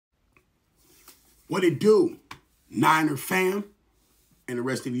What it do, Niner fam, and the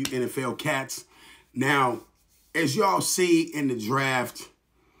rest of you NFL cats. Now, as y'all see in the draft,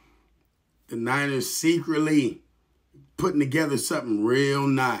 the Niners secretly putting together something real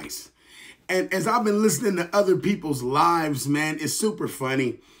nice. And as I've been listening to other people's lives, man, it's super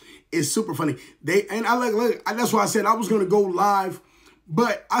funny. It's super funny. That's why I said I was going to go live,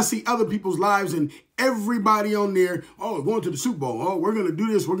 but I see other people's lives and everybody on there, oh, going to the Super Bowl. Oh, we're going to do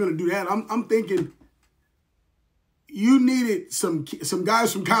this. We're going to do that. I'm thinking you needed some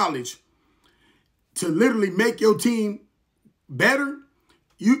guys from college to literally make your team better.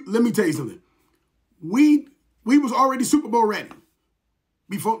 Let me tell you something. We was already Super Bowl ready.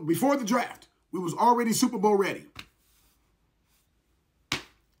 Before the draft, we was already Super Bowl ready. You know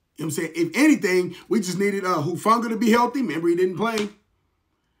what I'm saying? If anything, we just needed Hufanga to be healthy. Remember, he didn't play.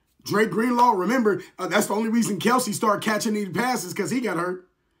 Drake Greenlaw, remember, that's the only reason Kelsey started catching these passes because he got hurt.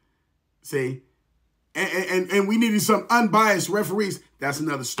 See? And we needed some unbiased referees. That's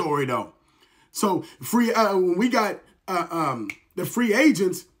another story, though. So when we got the free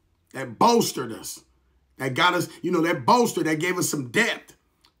agents, that bolstered us. That got us, that bolstered, that gave us some depth.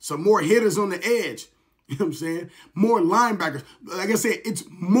 Some more hitters on the edge. You know what I'm saying? More linebackers. Like I said, it's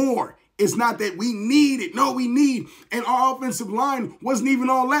more. It's not that we need it. No, we need. And our offensive line wasn't even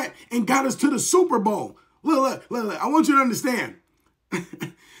all that and got us to the Super Bowl. Look. I want you to understand.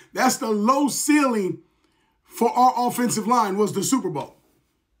 That's the low ceiling for our offensive line was the Super Bowl.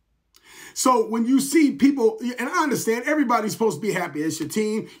 So when you see people, and I understand everybody's supposed to be happy. It's your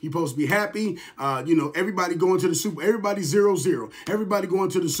team. You're supposed to be happy. Everybody going to the Super, everybody 0-0. Everybody going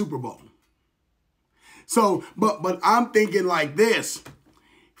to the Super Bowl. So, but I'm thinking like this.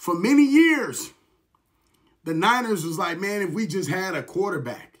 For many years, the Niners was like, man, if we just had a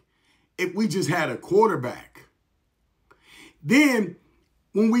quarterback. If we just had a quarterback. Then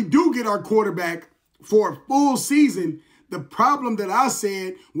when we do get our quarterback for a full season, the problem that I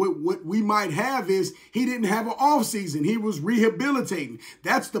said what we might have is he didn't have an offseason. He was rehabilitating.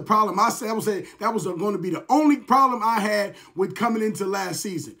 That's the problem. I said that was going to be the only problem I had with coming into last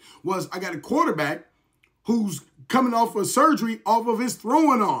season was I got a quarterback who's coming off of surgery off of his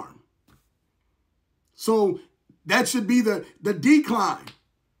throwing arm. So that should be the decline.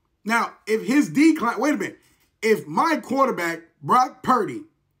 Now, if his decline, wait a minute. If my quarterback, Brock Purdy,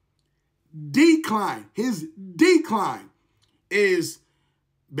 his decline is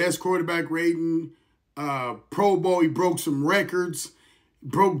best quarterback rating, Pro Bowl. He broke some records,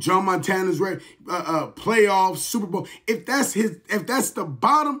 broke John Montana's record, playoffs, Super Bowl. If that's the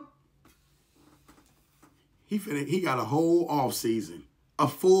bottom, he got a whole offseason, a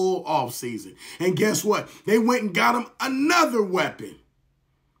full offseason. And guess what? They went and got him another weapon.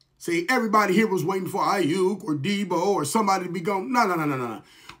 See, everybody here was waiting for Ayuk or Debo or somebody to be going, no.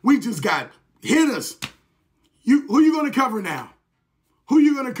 We just got hitters. Who you going to cover now? Who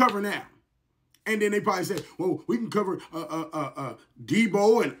you going to cover now? And then they probably say, well, we can cover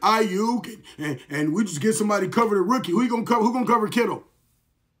Debo and Ayuk and we just get somebody to cover the rookie. Who you going to cover? Who going to cover Kittle?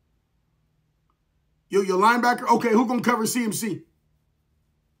 Your linebacker? Okay, who going to cover CMC?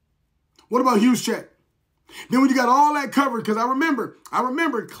 What about Juszczyk? Then when you got all that covered, because I remember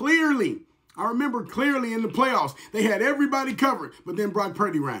clearly in the playoffs, they had everybody covered, but then Brock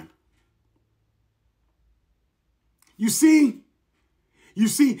Purdy ran. You see,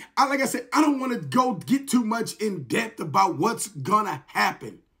 like I said, I don't want to get too much in depth about what's going to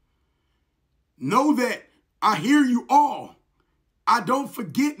happen. Know that I hear you all. I don't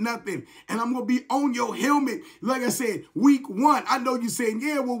forget nothing. And I'm going to be on your helmet. Like I said, week 1. I know you're saying,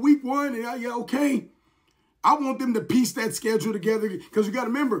 yeah, well, week 1. And yeah, okay. I want them to piece that schedule together because you got to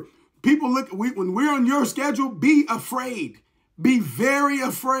remember, people when we're on your schedule, be afraid. Be very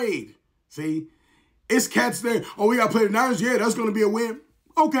afraid. See? It's cats there. Oh, we got to play the Niners. Yeah, that's going to be a win.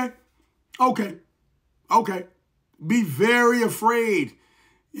 Okay. Be very afraid.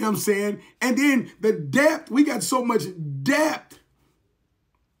 You know what I'm saying? And then the depth. We got so much depth.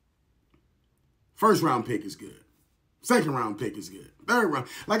 First round pick is good. Second round pick is good. Third round.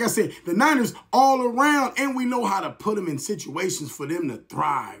 Like I said, the Niners all around, and we know how to put them in situations for them to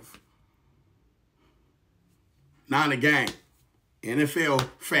thrive. Niner gang. NFL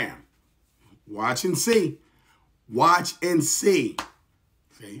fam. Watch and see. Watch and see.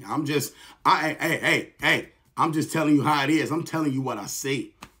 See, I'm just telling you how it is. I'm telling you what I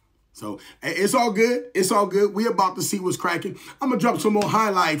see. So it's all good. It's all good. We're about to see what's cracking. I'm going to drop some more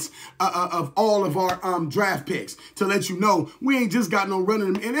highlights of all of our draft picks to let you know we ain't just got no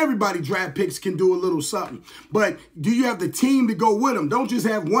running. And everybody draft picks can do a little something. But do you have the team to go with them? Don't just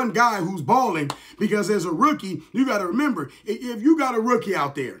have one guy who's balling because as a rookie, you got to remember, if you got a rookie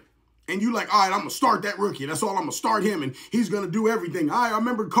out there And you like, all right, I'm going to start that rookie. That's all. I'm going to start him, and he's going to do everything. All right, I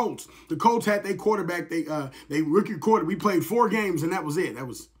remember Colts. The Colts had their quarterback. They rookie quarter. We played 4 games, and that was it. That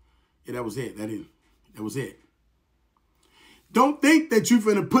was it. That was it. Don't think that you're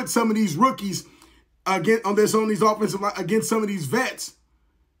going to put some of these rookies on these offensive line against some of these vets.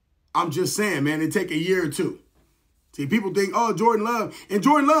 I'm just saying, man, it take a year or two. See, people think, oh, Jordan Love. And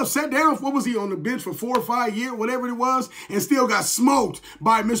Jordan Love sat down, what was he, on the bench for 4 or 5 years, whatever it was, and still got smoked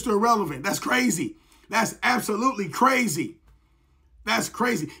by Mr. Irrelevant. That's crazy. That's absolutely crazy. That's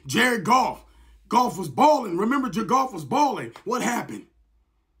crazy. Jared Goff. Goff was balling. Remember, Jared Goff was balling. What happened?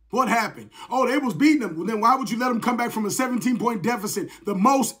 What happened? Oh, they was beating them. Well, then why would you let them come back from a 17-point deficit, the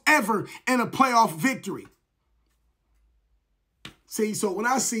most ever in a playoff victory? See, so when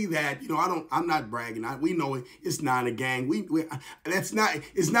I see that, I'm not bragging. We know it. It's not a gang. It's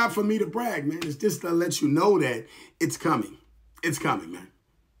not for me to brag, man. It's just to let you know that it's coming. It's coming, man.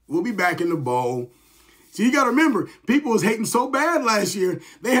 We'll be back in the bowl. So you got to remember, people was hating so bad last year,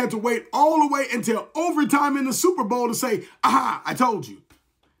 they had to wait all the way until overtime in the Super Bowl to say, aha, I told you.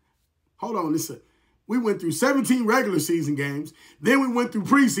 Hold on, we went through 17 regular season games. Then we went through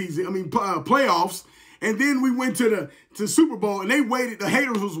playoffs. And then we went to the Super Bowl, and they waited. The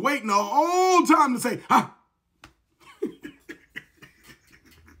haters was waiting the whole time to say, ha.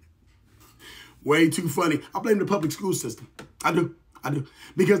 Way too funny. I blame the public school system. I do.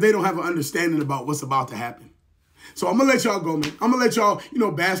 Because they don't have an understanding about what's about to happen. So I'm going to let y'all go, man. I'm going to let y'all,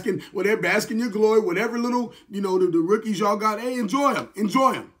 basking your glory, whatever little, the rookies y'all got. Hey, enjoy them.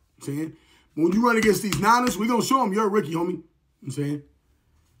 Enjoy them. I'm saying? When you run against these Niners, we're going to show them you're a rookie, homie. I'm saying?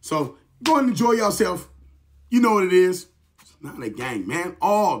 So go and enjoy yourself. You know what it is. It's not a gang, man.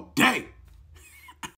 All day.